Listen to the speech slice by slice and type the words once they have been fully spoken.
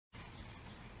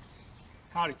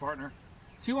Howdy, partner.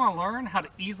 So you want to learn how to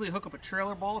easily hook up a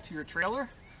trailer ball to your trailer?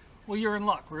 Well, you're in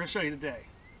luck. We're going to show you today.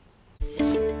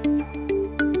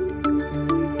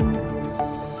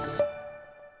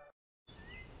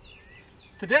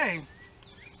 Today,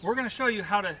 we're going to show you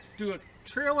how to do a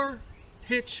trailer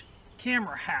hitch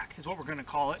camera hack, is what we're going to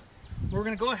call it. We're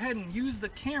going to go ahead and use the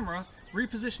camera,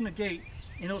 reposition the gate,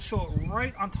 and it'll show it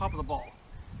right on top of the ball.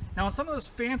 Now, on some of those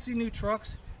fancy new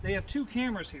trucks, they have two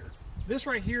cameras here. This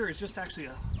right here is just actually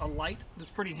a light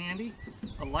that's pretty handy,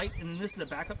 a light, and then this is a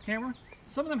backup camera.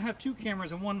 Some of them have two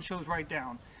cameras and one shows right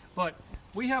down. But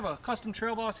we have a custom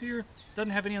Trail Boss here.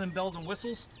 Doesn't have any of them bells and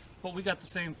whistles, but we got the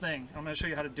same thing. I'm going to show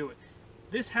you how to do it.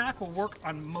 This hack will work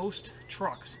on most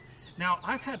trucks. Now,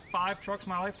 I've had 5 trucks in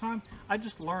my lifetime. I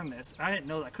just learned this. I didn't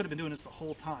know that. I could have been doing this the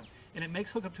whole time. And it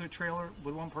makes hook up to a trailer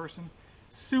with one person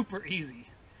super easy.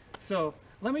 So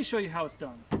let me show you how it's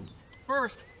done.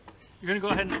 First, you're going to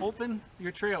go ahead and open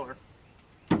your trailer,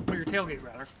 or your tailgate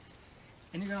rather,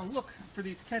 and you're going to look for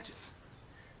these catches.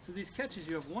 So these catches,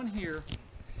 you have one here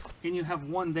and you have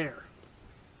one there.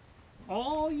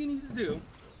 All you need to do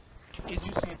is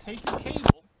you just need to take your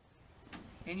cable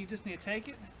and you just need to take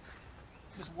it,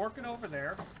 just work it over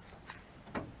there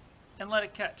and let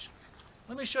it catch.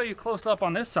 Let me show you close up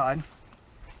on this side.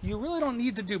 You really don't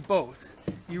need to do both.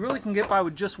 You really can get by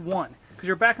with just one because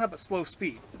you're backing up at slow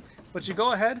speed. But you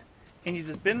go ahead and you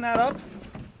just bend that up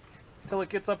until it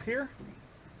gets up here,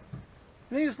 and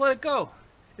then you just let it go.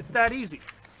 It's that easy.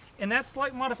 And that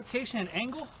slight modification in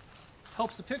angle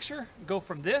helps the picture go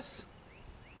from this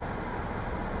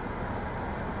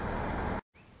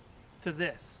to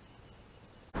this.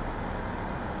 So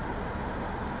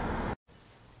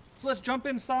let's jump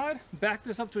inside, back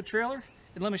this up to a trailer,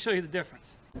 and let me show you the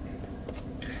difference.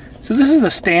 So this is a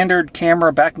standard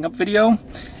camera backing up video.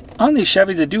 On these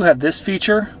Chevys, they do have this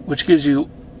feature, which gives you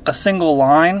a single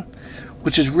line,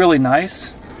 which is really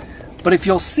nice. But if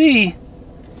you'll see,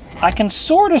 I can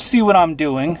sort of see what I'm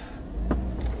doing,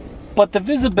 but the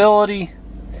visibility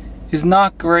is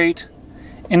not great,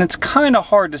 and it's kind of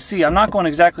hard to see. I'm not going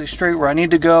exactly straight where I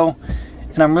need to go,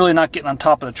 and I'm really not getting on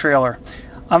top of the trailer.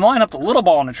 I'm lining up the little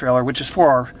ball in the trailer, which is for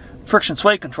our friction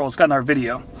sway control. It's got in our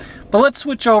video. But let's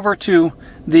switch over to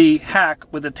the hack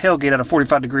with the tailgate at a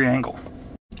 45-degree angle.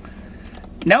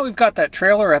 Now we've got that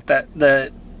trailer at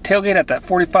the tailgate at that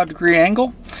 45-degree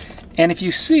angle, and if you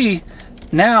see,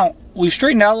 now we've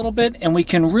straightened out a little bit and we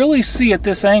can really see at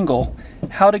this angle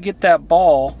how to get that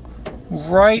ball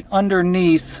right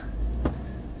underneath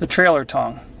the trailer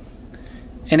tongue.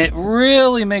 And it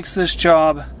really makes this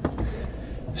job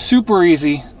super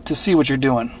easy to see what you're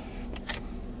doing.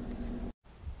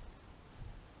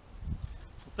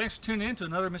 Well, thanks for tuning in to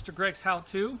another Mr. Greg's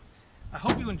How-To. I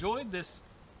hope you enjoyed this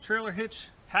trailer hitch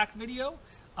hack video.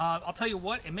 I'll tell you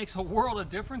what, it makes a world of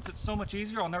difference. It's so much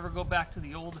easier. I'll never go back to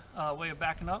the old way of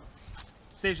backing up.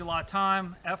 Saves you a lot of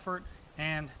time, effort,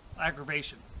 and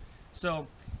aggravation. So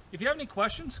if you have any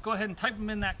questions, go ahead and type them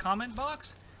in that comment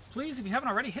box. Please, if you haven't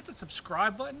already, hit the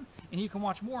subscribe button, and you can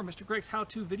watch more Mr. Greg's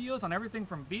How-To videos on everything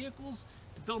from vehicles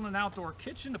to building an outdoor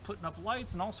kitchen to putting up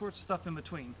lights and all sorts of stuff in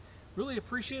between. Really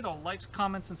appreciate all likes,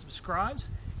 comments, and subscribes.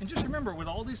 And just remember, with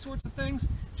all these sorts of things,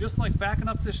 just like backing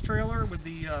up this trailer with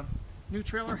the new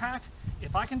trailer hack,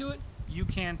 if I can do it, you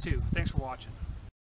can too. Thanks for watching.